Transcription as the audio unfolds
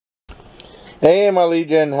Hey my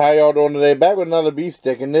Legion, how y'all doing today? Back with another beef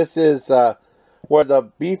stick, and this is where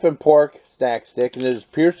the beef and pork snack stick, and this is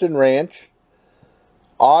Pearson Ranch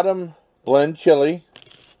Autumn Blend Chili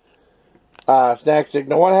snack stick.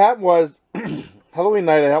 Now what happened was Halloween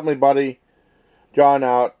night I helped my buddy John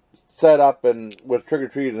out, set up and was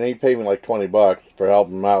trick-or-treating, and he paid me like 20 bucks for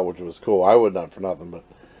helping him out, which was cool. I would not for nothing, but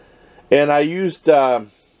and I used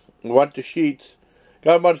went to Sheets.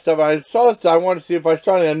 Got a bunch of stuff. I saw this. I wanted to see if I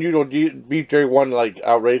saw any unusual beef jerky one like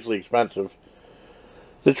outrageously expensive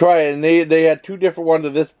to try it. And they had two different ones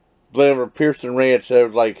of this blend of Pearson Ranch that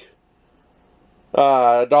was like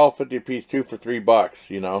 $1.50 a piece, two for $3.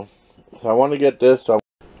 You know. So I want to get this. So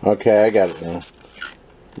okay, I got it now.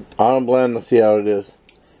 On blend. Let's see how it is.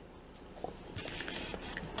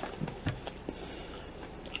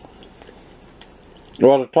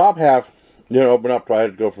 Well, the top half didn't open up, so I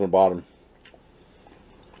had to go from the bottom.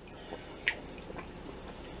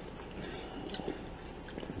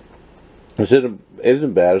 This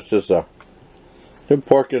isn't bad. It's just a good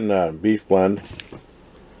pork and beef blend.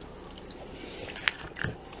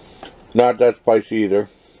 Not that spicy either.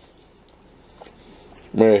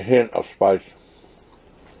 Maybe a hint of spice.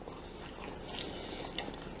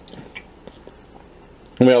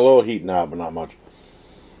 I mean, a little heat now, but not much.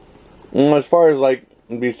 And as far as like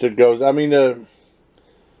beef stick goes, I mean the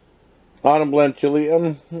Autumn Blend Chili,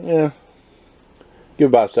 yeah, give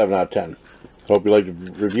about 7 out of 10. Hope you like the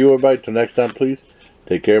review, everybody. Till next time, please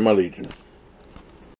take care of my Legion.